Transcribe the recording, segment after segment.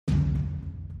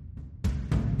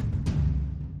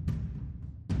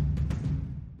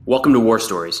Welcome to War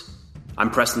Stories.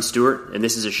 I'm Preston Stewart, and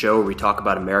this is a show where we talk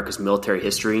about America's military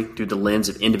history through the lens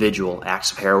of individual acts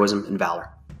of heroism and valor.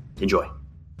 Enjoy.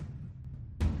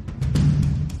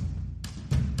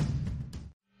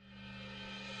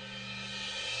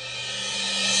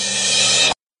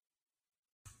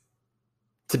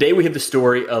 Today we have the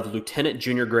story of Lieutenant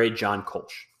Junior Grade John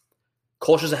Kolsch.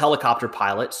 Kolsch is a helicopter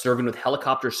pilot serving with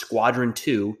Helicopter Squadron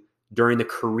 2 during the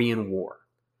Korean War.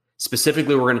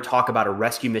 Specifically, we're going to talk about a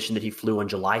rescue mission that he flew on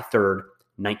July 3rd,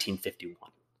 1951.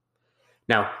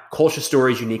 Now, Kolsch's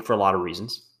story is unique for a lot of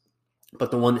reasons, but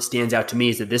the one that stands out to me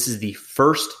is that this is the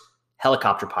first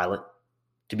helicopter pilot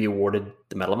to be awarded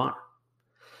the Medal of Honor.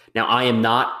 Now, I am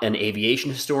not an aviation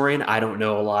historian. I don't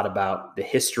know a lot about the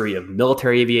history of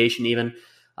military aviation even.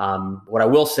 What I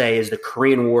will say is the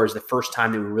Korean War is the first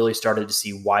time that we really started to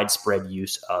see widespread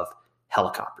use of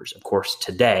helicopters. Of course,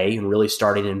 today, and really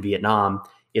starting in Vietnam,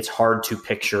 it's hard to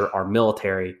picture our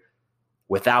military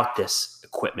without this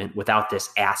equipment, without this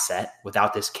asset,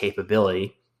 without this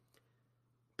capability.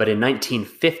 But in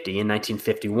 1950 and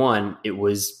 1951, it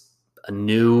was a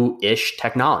new-ish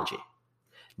technology.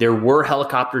 There were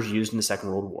helicopters used in the Second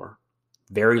World War,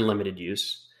 very limited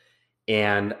use.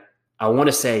 And I want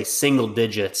to say single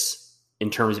digits in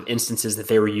terms of instances that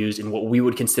they were used in what we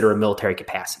would consider a military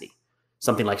capacity,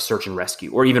 something like search and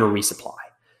rescue or even a resupply.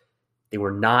 They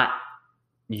were not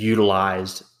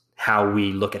utilized how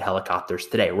we look at helicopters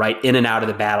today, right? In and out of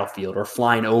the battlefield or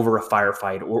flying over a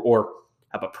firefight or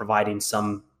how about providing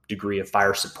some degree of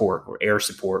fire support or air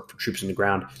support for troops on the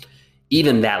ground.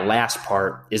 Even that last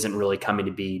part isn't really coming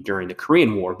to be during the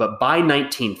Korean War. But by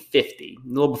 1950, a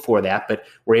little before that, but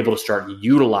we're able to start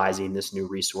utilizing this new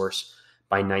resource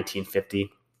by 1950.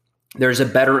 There's a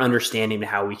better understanding of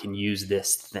how we can use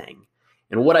this thing.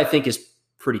 And what I think is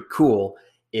pretty cool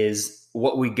is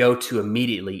what we go to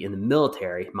immediately in the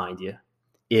military, mind you,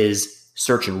 is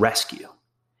search and rescue.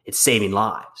 It's saving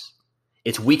lives.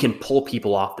 It's we can pull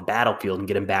people off the battlefield and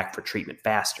get them back for treatment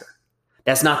faster.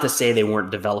 That's not to say they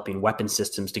weren't developing weapon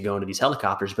systems to go into these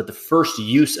helicopters, but the first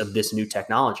use of this new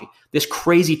technology, this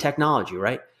crazy technology,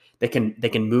 right? They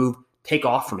can move, take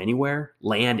off from anywhere,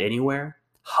 land anywhere,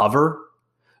 hover,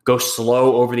 go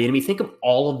slow over the enemy. Think of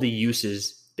all of the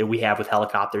uses that we have with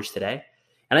helicopters today.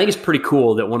 And I think it's pretty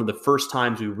cool that one of the first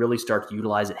times we really start to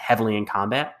utilize it heavily in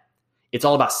combat, it's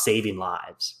all about saving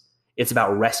lives. It's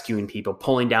about rescuing people,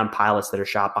 pulling down pilots that are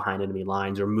shot behind enemy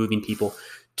lines or moving people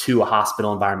to a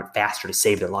hospital environment faster to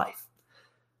save their life.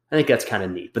 I think that's kind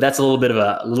of neat, but that's a little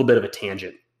bit of a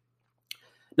tangent.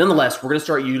 Nonetheless, we're going to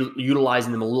start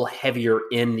utilizing them a little heavier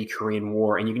in the Korean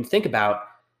War, and you can think about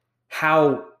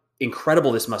how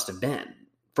incredible this must have been.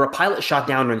 For a pilot shot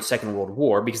down during the Second World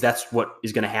War, because that's what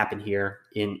is going to happen here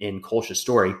in Kolsch's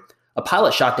story, a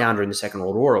pilot shot down during the Second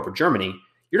World War over Germany,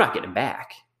 you're not getting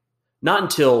back. Not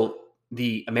until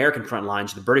the American front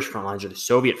lines, the British front lines, or the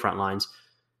Soviet front lines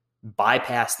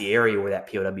bypass the area where that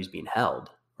POW is being held,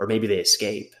 or maybe they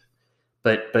escape.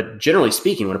 But generally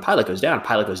speaking, when a pilot goes down,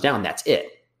 that's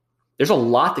it. There's a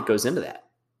lot that goes into that.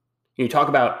 You talk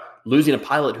about losing a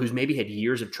pilot who's maybe had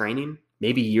years of training,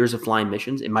 maybe years of flying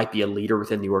missions. It might be a leader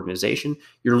within the organization.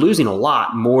 You're losing a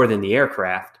lot more than the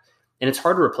aircraft, and it's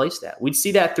hard to replace that. We'd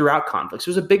see that throughout conflicts. It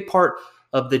was a big part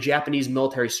of the Japanese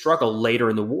military struggle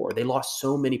later in the war. They lost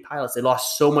so many pilots. They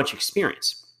lost so much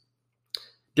experience.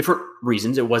 Different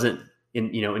reasons. It wasn't,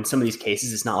 in some of these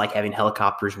cases, it's not like having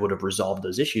helicopters would have resolved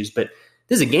those issues, but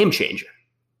this is a game changer.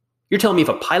 You're telling me if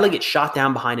a pilot gets shot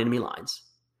down behind enemy lines,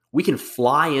 we can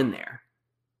fly in there,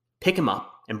 pick him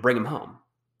up, and bring him home.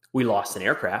 We lost an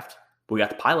aircraft, but we got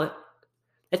the pilot.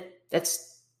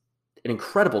 That's an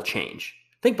incredible change.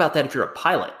 Think about that if you're a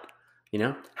pilot.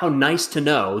 How nice to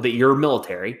know that your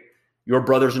military, your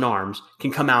brothers in arms,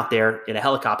 can come out there in a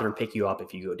helicopter and pick you up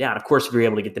if you go down. Of course, if you're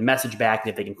able to get the message back and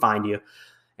if they can find you,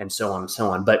 and so on and so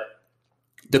on. But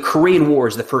the Korean War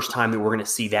is the first time that we're going to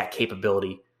see that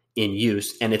capability in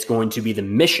use, and it's going to be the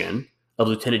mission of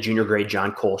Lieutenant Junior Grade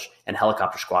John Kolsch and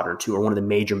Helicopter Squadron 2, or one of the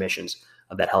major missions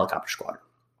of that helicopter squadron.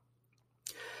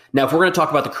 Now, if we're going to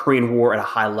talk about the Korean War at a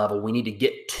high level, we need to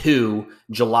get to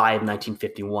July of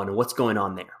 1951 and what's going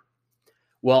on there.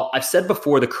 Well, I've said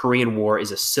before the Korean War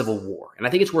is a civil war, and I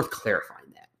think it's worth clarifying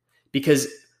that because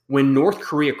when North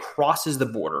Korea crosses the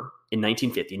border in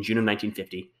 1950, in June of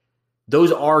 1950,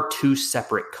 those are two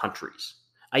separate countries.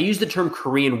 I use the term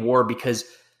Korean War because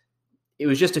it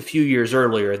was just a few years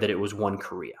earlier that it was one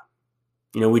Korea.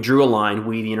 We drew a line,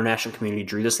 the international community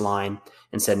drew this line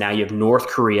and said, now you have North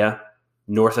Korea.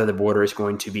 North of the border is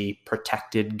going to be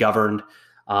protected, governed,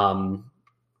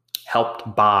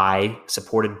 helped by,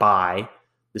 supported by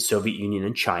the Soviet Union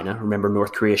and China. Remember,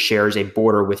 North Korea shares a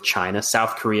border with China.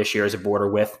 South Korea shares a border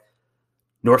with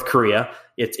North Korea.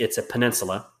 It's a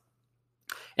peninsula.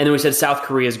 And then we said South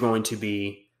Korea is going to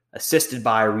be assisted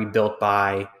by, rebuilt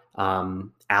by,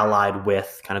 allied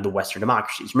with kind of the Western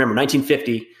democracies. Remember,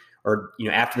 1950, or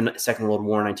after the Second World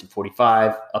War,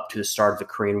 1945, up to the start of the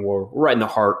Korean War, we're right in the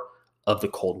heart of the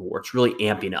Cold War. It's really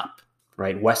amping up,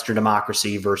 right? Western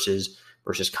democracy versus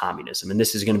communism. And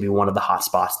this is going to be one of the hot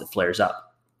spots that flares up.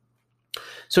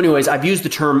 So anyways, I've used the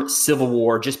term Civil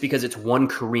War just because it's one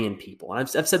Korean people. And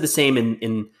I've said the same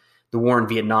in the war in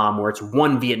Vietnam, where it's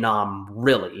one Vietnam,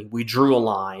 really. We drew a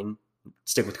line,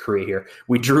 stick with Korea here.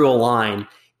 We drew a line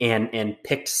and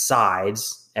picked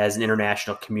sides as an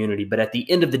international community. But at the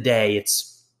end of the day,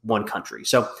 it's one country.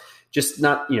 So just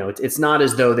not, it's not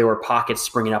as though there were pockets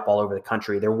springing up all over the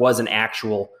country. There was an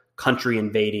actual country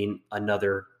invading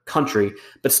another country,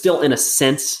 but still in a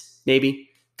sense, maybe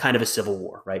kind of a civil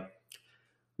war, right?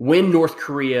 When North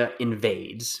Korea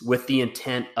invades with the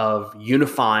intent of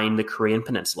unifying the Korean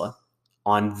Peninsula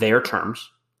on their terms,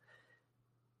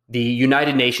 the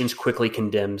United Nations quickly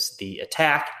condemns the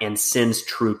attack and sends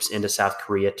troops into South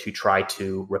Korea to try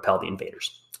to repel the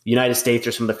invaders. The United States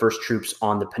are some of the first troops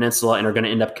on the peninsula and are going to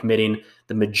end up committing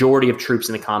the majority of troops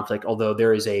in the conflict, although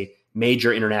there is a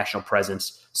major international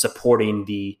presence supporting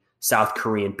the South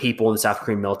Korean people and the South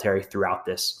Korean military throughout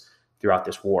this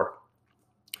war.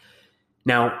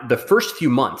 Now, the first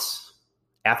few months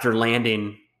after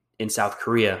landing in South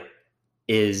Korea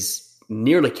is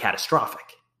nearly catastrophic.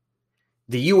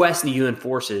 The U.S. and the UN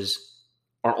forces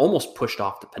are almost pushed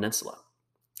off the peninsula.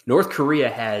 North Korea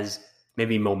has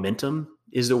maybe momentum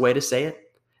is the way to say it.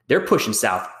 They're pushing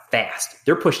south fast.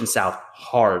 They're pushing south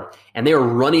hard, and they are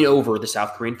running over the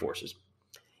South Korean forces.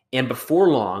 And before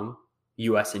long,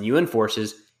 U.S. and UN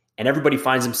forces and everybody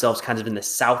finds themselves kind of in the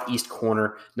southeast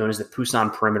corner known as the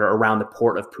Pusan perimeter around the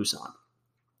port of Pusan.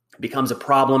 It becomes a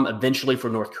problem eventually for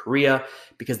North Korea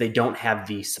because they don't have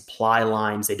the supply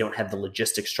lines, they don't have the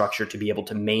logistic structure to be able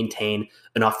to maintain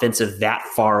an offensive that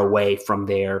far away from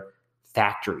their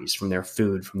factories, from their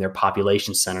food, from their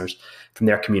population centers, from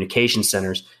their communication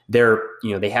centers.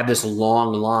 They have this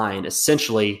long line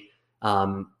essentially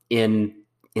in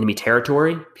enemy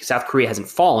territory. South Korea hasn't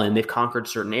fallen. They've conquered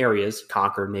certain areas,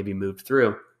 maybe moved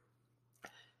through.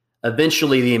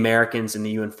 Eventually, the Americans and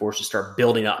the UN forces start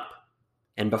building up.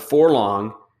 And before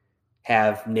long,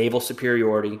 have naval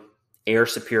superiority, air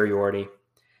superiority,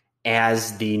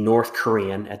 as the North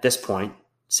Korean, at this point,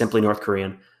 simply North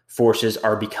Korean, forces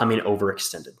are becoming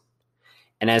overextended.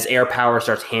 And as air power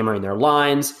starts hammering their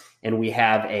lines, and we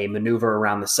have a maneuver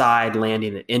around the side,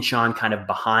 landing at Incheon, kind of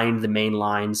behind the main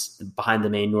lines, behind the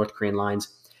main North Korean lines.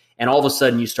 And all of a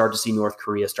sudden, you start to see North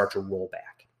Korea start to roll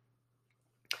back.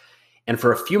 And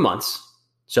for a few months,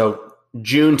 so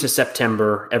June to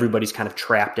September, everybody's kind of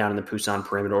trapped down in the Pusan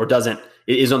perimeter, or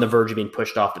is on the verge of being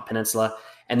pushed off the peninsula.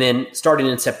 And then starting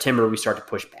in September, we start to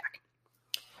push back.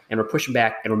 And we're pushing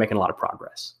back, and we're making a lot of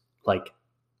progress. Like,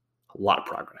 a lot of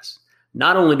progress.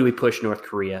 Not only do we push North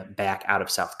Korea back out of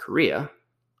South Korea,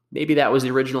 maybe that was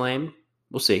the original aim.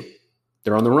 We'll see.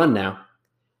 They're on the run now.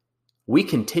 We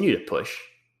continue to push,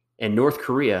 and North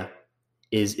Korea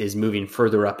is moving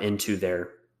further up into their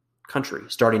country,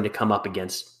 starting to come up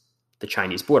against the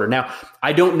Chinese border. Now,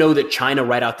 I don't know that China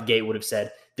right out the gate would have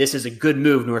said, this is a good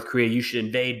move, North Korea, you should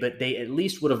invade, but they at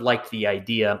least would have liked the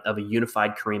idea of a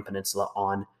unified Korean peninsula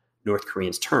on North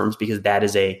Koreans' terms, because that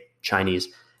is a Chinese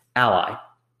ally.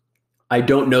 I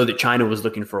don't know that China was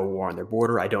looking for a war on their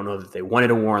border. I don't know that they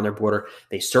wanted a war on their border.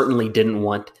 They certainly didn't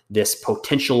want this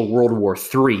potential World War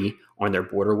III on their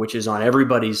border, which is on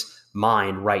everybody's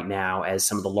mind right now, as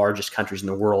some of the largest countries in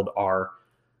the world are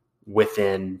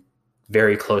within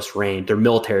very close range. Their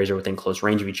militaries are within close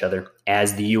range of each other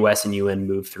as the U.S. and UN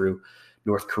move through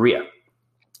North Korea.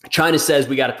 China says,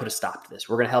 we got to put a stop to this.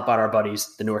 We're going to help out our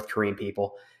buddies, the North Korean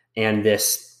people, and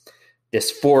this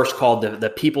force called the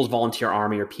People's Volunteer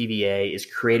Army, or PVA, is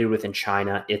created within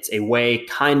China. It's a way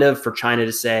kind of for China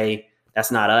to say,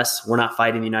 that's not us. We're not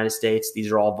fighting the United States.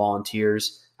 These are all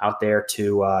volunteers out there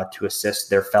to assist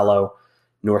their fellow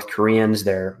North Koreans,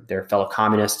 their fellow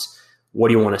communists. What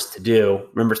do you want us to do?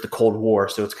 Remember, it's the Cold War,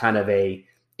 so it's kind of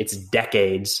it's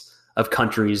decades of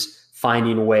countries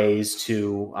finding ways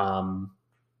to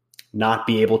not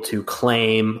be able to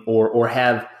claim or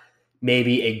have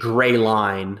maybe a gray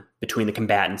line between the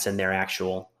combatants and their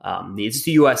actual needs. It's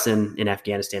the U.S. in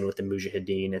Afghanistan with the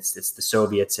Mujahideen. It's the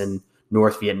Soviets in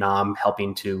North Vietnam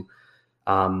helping to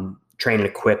train and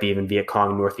equip even Viet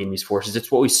Cong North Vietnamese forces.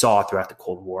 It's what we saw throughout the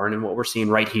Cold War, and what we're seeing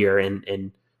right here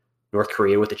in North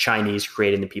Korea, with the Chinese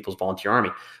creating the People's Volunteer Army.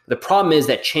 The problem is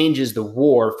that changes the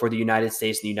war for the United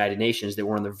States and the United Nations that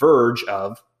were on the verge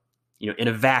of, in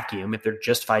a vacuum, if they're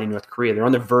just fighting North Korea, they're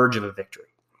on the verge of a victory.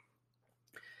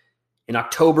 In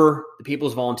October, the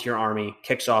People's Volunteer Army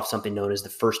kicks off something known as the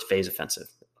First Phase Offensive.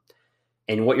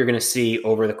 And what you're going to see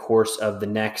over the course of the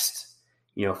next,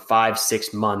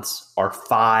 5-6 months are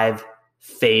 5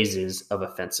 phases of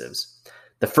offensives.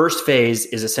 The first phase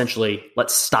is essentially,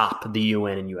 let's stop the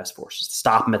UN and U.S. forces,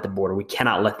 stop them at the border. We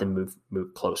cannot let them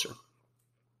move closer.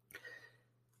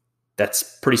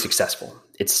 That's pretty successful.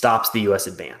 It stops the U.S.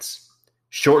 advance.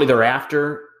 Shortly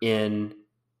thereafter, in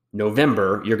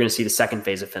November, you're going to see the second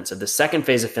phase offensive. The second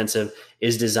phase offensive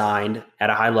is designed at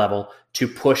a high level to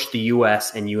push the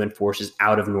U.S. and UN forces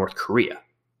out of North Korea.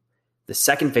 The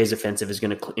second phase offensive is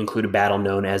going to include a battle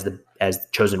known as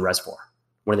Chosin Reservoir,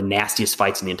 one of the nastiest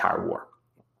fights in the entire war.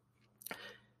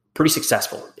 Pretty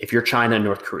successful if you're China and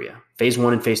North Korea. Phase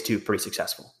 1 and phase 2, pretty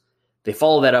successful. They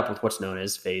follow that up with what's known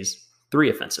as phase 3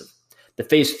 offensive. The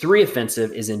phase 3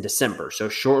 offensive is in December. So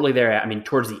shortly there,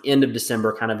 towards the end of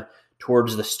December, kind of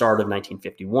towards the start of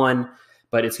 1951,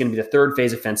 but it's going to be the third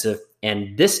phase offensive.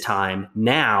 And this time,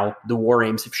 now the war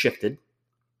aims have shifted,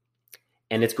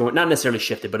 and it's going, not necessarily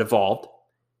shifted, but evolved.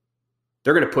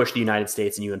 They're going to push the United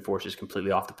States and UN forces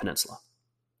completely off the peninsula.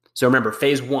 So remember,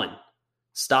 phase 1,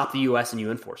 stop the US and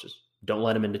UN forces. Don't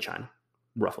let them into China,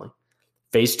 roughly.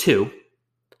 Phase 2,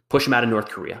 push them out of North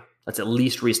Korea. Let's at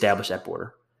least reestablish that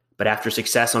border. But after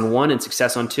success on 1 and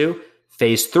success on 2,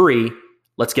 phase 3,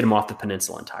 let's get them off the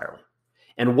peninsula entirely.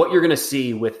 And what you're going to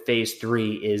see with phase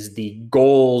 3 is the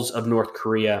goals of North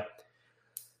Korea.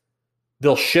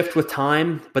 They'll shift with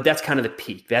time, but that's kind of the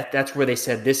peak. That's where they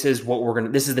said, this is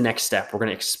the next step. We're going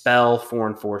to expel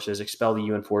foreign forces, expel the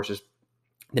UN forces.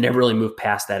 They never really moved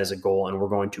past that as a goal, and we're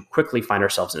going to quickly find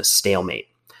ourselves in a stalemate.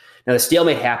 Now, the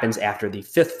stalemate happens after the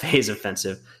 5th phase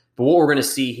offensive, but what we're going to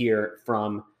see here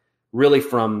from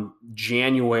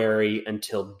January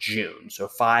until June, so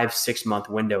 5-6 month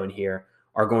window in here,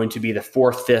 are going to be the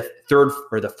 4th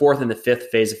and the 5th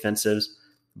phase offensives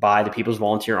by the People's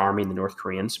Volunteer Army and the North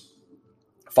Koreans,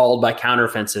 followed by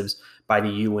counteroffensives by the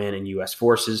UN and US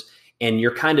forces. And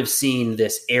you're kind of seeing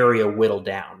this area whittle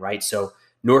down, right? So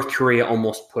North Korea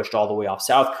almost pushed all the way off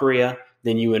South Korea,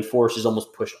 then UN forces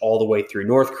almost pushed all the way through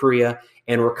North Korea,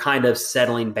 and we're kind of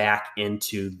settling back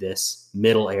into this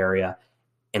middle area,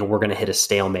 and we're going to hit a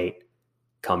stalemate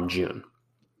come June.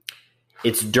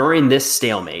 It's during this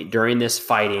stalemate, during this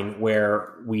fighting,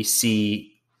 where we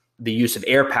see the use of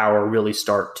air power really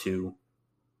start to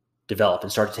develop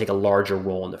and start to take a larger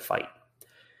role in the fight.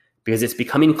 Because it's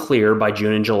becoming clear by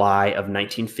June and July of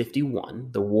 1951,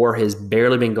 the war has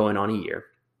barely been going on a year,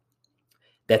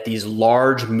 that these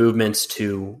large movements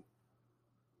to,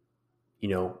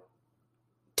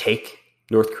 take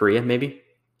North Korea maybe,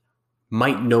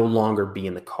 might no longer be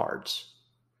in the cards.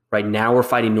 Right now we're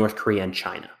fighting North Korea and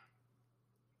China.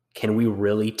 Can we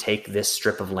really take this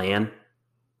strip of land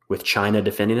with China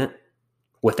defending it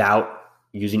without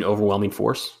using overwhelming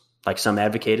force, like some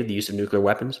advocated, the use of nuclear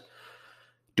weapons?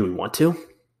 Do we want to?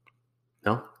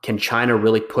 No. Can China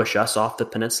really push us off the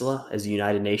peninsula as the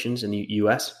United Nations and the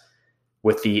U.S.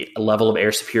 with the level of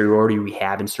air superiority we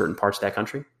have in certain parts of that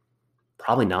country?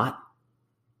 Probably not.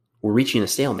 We're reaching a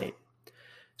stalemate.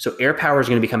 So air power is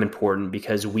going to become important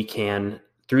because we can,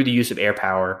 through the use of air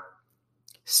power,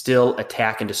 still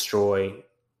attack and destroy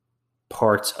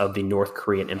parts of the North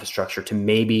Korean infrastructure to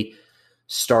maybe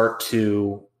start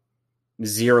to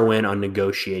zero in on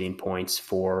negotiating points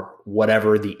for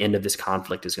whatever the end of this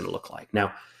conflict is going to look like.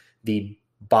 Now, the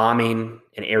bombing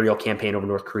and aerial campaign over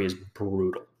North Korea is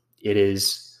brutal. It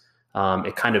is,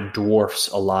 it kind of dwarfs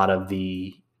a lot of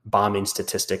the bombing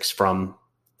statistics from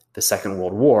the Second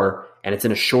World War, and it's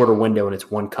in a shorter window, and it's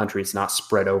one country. It's not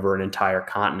spread over an entire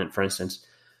continent, for instance,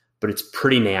 but it's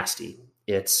pretty nasty.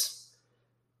 I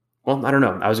don't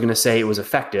know. I was going to say it was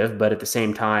effective, but at the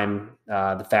same time,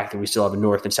 the fact that we still have a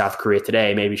North and South Korea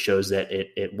today maybe shows that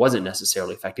it wasn't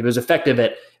necessarily effective. It was effective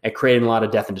at creating a lot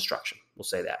of death and destruction. We'll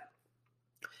say that.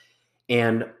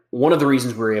 And one of the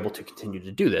reasons we were able to continue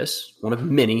to do this, one of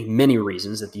many, many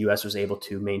reasons that the U.S. was able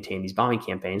to maintain these bombing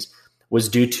campaigns, was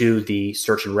due to the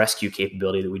search and rescue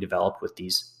capability that we developed with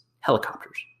these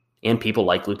helicopters. And people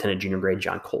like Lieutenant Junior Grade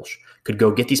John Kolsch could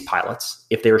go get these pilots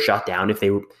if they were shot down, if they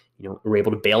were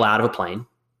able to bail out of a plane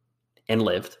and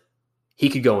lived. He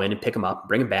could go in and pick them up,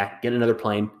 bring them back, get another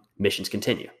plane, missions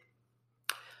continue.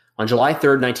 On July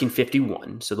 3rd,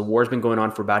 1951, so the war's been going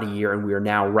on for about a year, and we are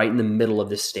now right in the middle of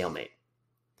this stalemate.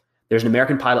 There's an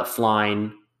American pilot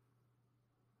flying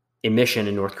a mission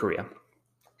in North Korea,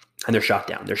 and they're shot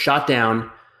down. They're shot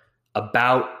down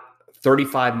about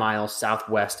 35 miles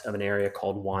southwest of an area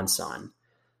called Wonsan.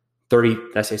 30,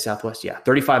 did I say southwest? Yeah,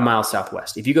 35 miles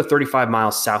southwest. If you go 35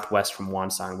 miles southwest from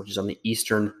Wonsan, which is on the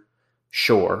eastern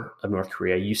shore of North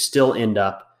Korea, you still end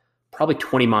up probably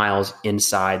 20 miles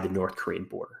inside the North Korean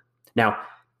border. Now,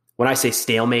 when I say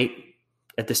stalemate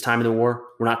at this time of the war,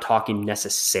 we're not talking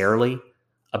necessarily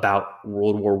about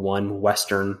World War I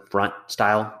Western Front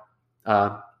style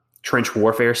trench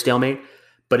warfare stalemate,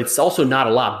 but it's also not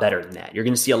a lot better than that. You're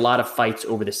going to see a lot of fights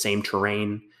over the same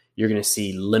terrain. You're going to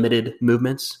see limited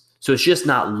movements. So it's just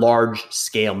not large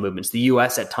scale movements. The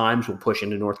U.S. at times will push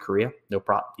into North Korea, no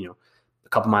problem, a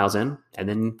couple miles in, and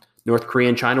then North Korea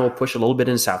and China will push a little bit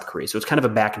into South Korea. So it's kind of a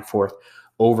back and forth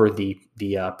over the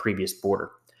previous border.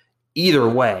 Either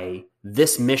way,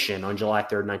 this mission on July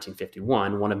 3rd,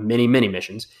 1951, one of many, many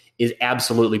missions, is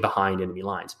absolutely behind enemy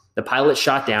lines. The pilot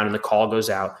shot down and the call goes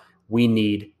out, we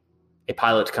need a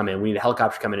pilot to come in. We need a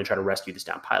helicopter to come in and try to rescue this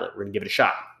downed pilot. We're going to give it a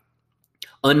shot.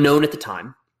 Unknown at the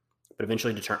time, but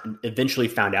eventually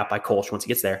found out by Kolsch once he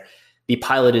gets there, the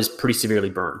pilot is pretty severely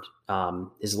burned.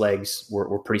 His legs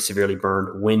were pretty severely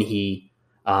burned when he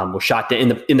was shot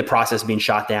down, in the process of being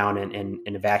shot down and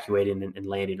evacuated and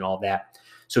landed and all that.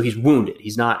 So he's wounded.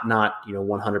 He's not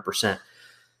 100%.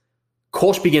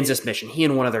 Kolsch begins this mission, he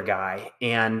and one other guy,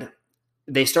 and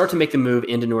they start to make the move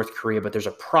into North Korea, but there's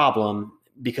a problem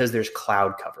because there's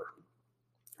cloud cover.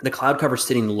 The cloud cover is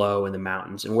sitting low in the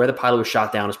mountains, and where the pilot was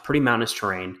shot down is pretty mountainous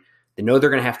terrain. They know they're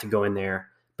going to have to go in there,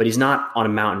 but he's not on a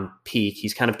mountain peak.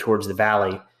 He's kind of towards the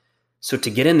valley. So to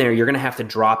get in there, you're going to have to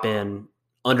drop in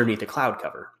underneath the cloud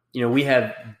cover. We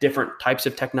have different types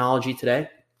of technology today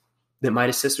that might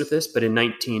assist with this, but in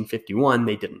 1951,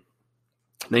 they didn't.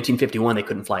 1951, they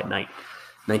couldn't fly at night.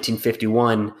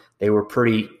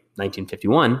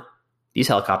 1951, these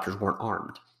helicopters weren't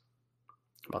armed.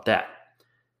 How about that?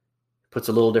 Puts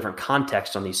a little different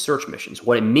context on these search missions.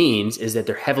 What it means is that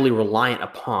they're heavily reliant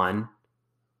upon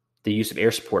the use of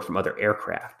air support from other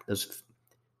aircraft. Those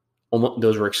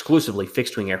were exclusively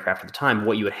fixed-wing aircraft at the time.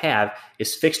 What you would have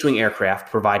is fixed-wing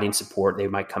aircraft providing support. They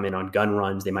might come in on gun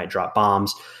runs. They might drop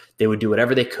bombs. They would do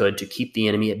whatever they could to keep the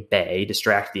enemy at bay,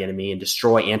 distract the enemy, and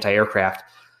destroy anti-aircraft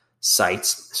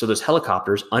sites. So those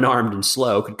helicopters, unarmed and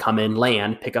slow, could come in,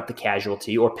 land, pick up the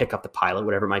casualty, or pick up the pilot,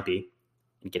 whatever it might be,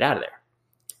 and get out of there.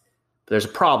 But there's a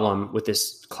problem with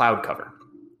this cloud cover.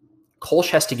 Kolsch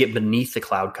has to get beneath the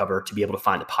cloud cover to be able to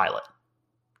find the pilot.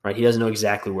 Right? He doesn't know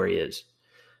exactly where he is.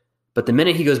 But the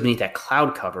minute he goes beneath that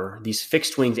cloud cover, these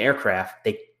fixed wings aircraft,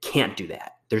 they can't do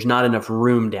that. There's not enough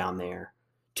room down there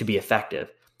to be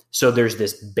effective. So there's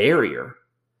this barrier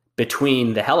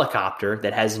between the helicopter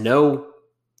that has no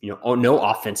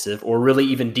offensive or really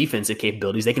even defensive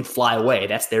capabilities. They can fly away.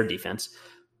 That's their defense.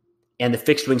 And the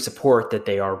fixed wing support that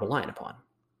they are reliant upon.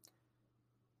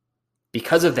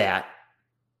 Because of that,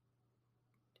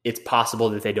 it's possible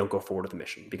that they don't go forward with the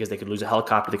mission because they could lose a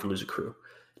helicopter, they could lose a crew.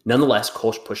 Nonetheless,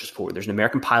 Kolsch pushes forward. There's an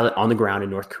American pilot on the ground in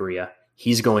North Korea.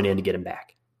 He's going in to get him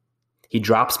back. He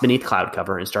drops beneath cloud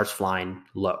cover and starts flying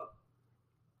low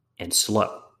and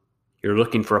slow. You're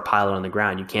looking for a pilot on the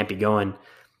ground. You can't be going,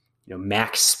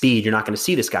 max speed. You're not going to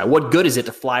see this guy. What good is it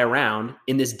to fly around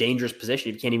in this dangerous position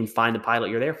if you can't even find the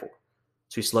pilot you're there for?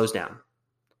 So he slows down,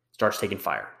 starts taking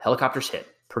fire. Helicopter's hit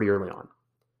pretty early on,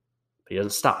 but he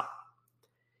doesn't stop.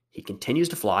 He continues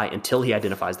to fly until he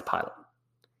identifies the pilot.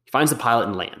 He finds the pilot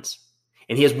and lands.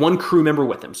 And he has one crew member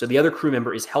with him. So the other crew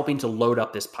member is helping to load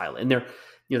up this pilot. And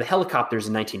the helicopters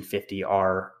in 1950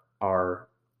 are I'm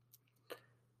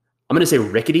going to say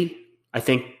rickety. I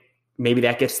think maybe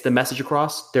that gets the message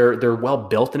across. They're well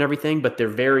built and everything, but they're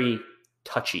very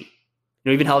touchy.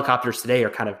 Even helicopters today are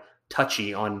kind of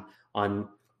touchy on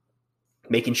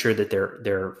making sure that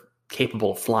they're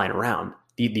capable of flying around.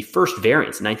 The first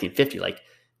variants in 1950,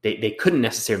 they couldn't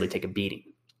necessarily take a beating.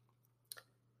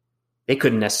 They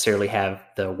couldn't necessarily have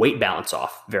the weight balance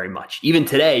off very much. Even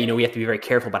today, we have to be very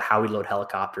careful about how we load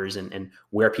helicopters and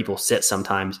where people sit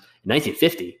sometimes. In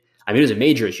 1950, it was a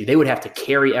major issue. They would have to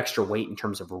carry extra weight in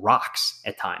terms of rocks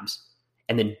at times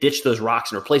and then ditch those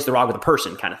rocks and replace the rock with a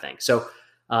person kind of thing. So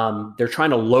they're trying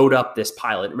to load up this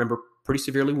pilot. Remember, pretty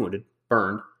severely wounded,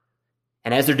 burned.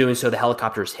 And as they're doing so, the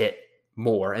helicopters hit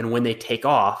more. And when they take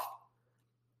off,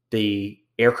 the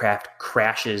aircraft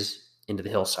crashes into the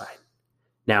hillside.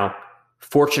 Now,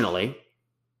 fortunately,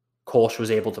 Kolsch was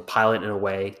able to pilot in a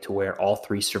way to where all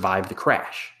three survived the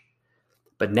crash.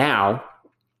 But now,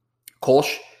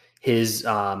 Kolsch, his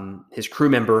crew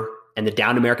member, and the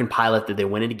downed American pilot that they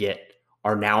went in to get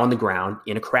are now on the ground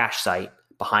in a crash site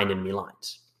behind enemy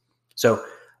lines. So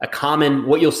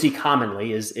what you'll see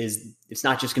commonly is it's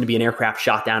not just going to be an aircraft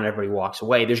shot down and everybody walks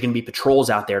away. There's going to be patrols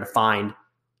out there to find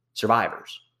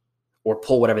survivors or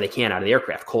pull whatever they can out of the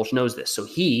aircraft. Kolsch knows this. So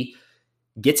he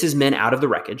gets his men out of the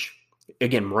wreckage.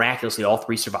 Again, miraculously, all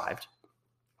three survived.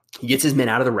 He gets his men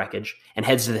out of the wreckage and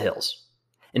heads to the hills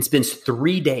and spends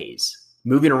 3 days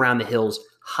moving around the hills,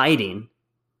 hiding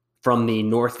from the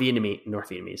North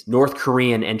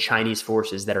Korean and Chinese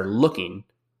forces that are looking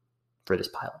for this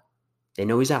pilot. They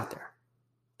know he's out there.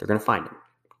 They're going to find him.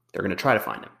 They're going to try to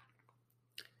find him.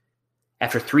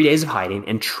 After 3 days of hiding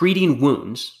and treating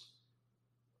wounds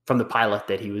from the pilot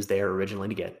that he was there originally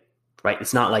to get, right?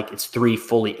 It's not like it's 3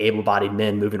 fully able-bodied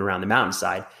men moving around the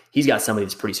mountainside. He's got somebody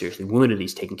that's pretty seriously wounded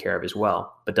he's taking care of as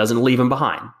well, but doesn't leave him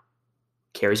behind.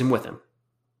 Carries him with him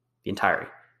the entirety.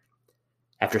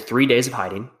 After 3 days of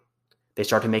hiding, they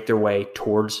start to make their way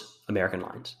towards American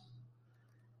lines.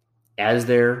 As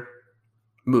they're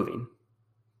moving,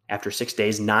 after 6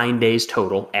 days, 9 days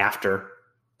total after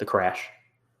the crash,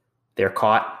 they're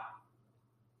caught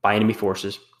by enemy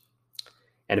forces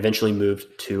and eventually moved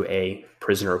to a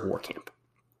prisoner of war camp.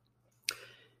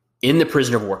 In the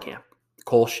prisoner of war camp,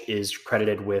 Kolsch is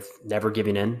credited with never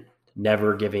giving in,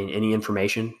 never giving any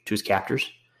information to his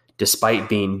captors, despite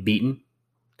being beaten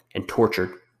and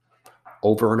tortured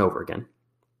over and over again.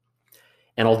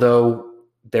 And although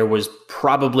there was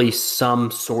probably some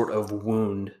sort of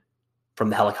wound from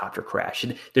the helicopter crash,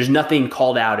 there's nothing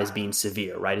called out as being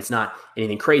severe, right? It's not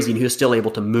anything crazy. And he was still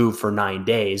able to move for 9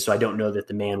 days. So I don't know that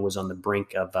the man was on the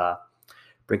brink of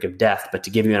death. But to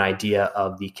give you an idea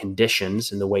of the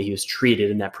conditions and the way he was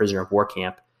treated in that prisoner of war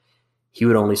camp, he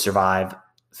would only survive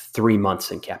 3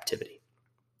 months in captivity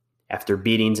after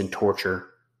beatings and torture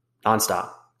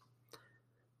nonstop.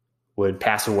 Would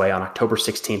pass away on October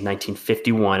 16th,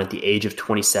 1951 at the age of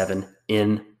 27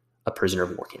 in a prisoner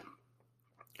of war camp.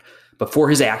 But for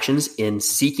his actions in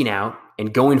seeking out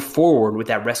and going forward with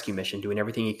that rescue mission, doing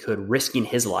everything he could, risking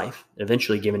his life,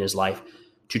 eventually giving his life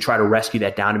to try to rescue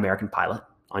that downed American pilot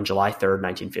on July 3rd,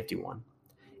 1951,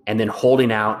 and then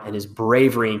holding out and his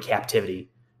bravery in captivity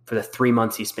for the 3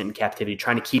 months he spent in captivity,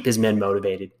 trying to keep his men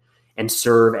motivated and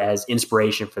serve as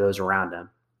inspiration for those around him,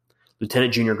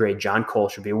 Lieutenant Junior Grade John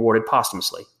Kolsch should be awarded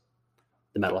posthumously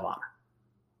the Medal of Honor.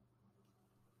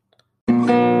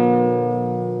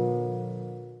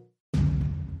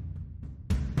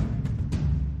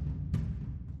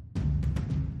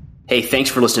 Hey, thanks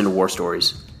for listening to War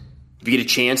Stories. If you get a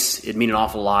chance, it'd mean an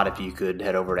awful lot if you could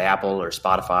head over to Apple or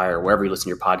Spotify or wherever you listen to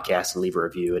your podcast and leave a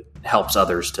review. It helps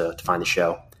others to find the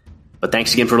show. But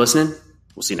thanks again for listening.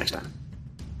 We'll see you next time.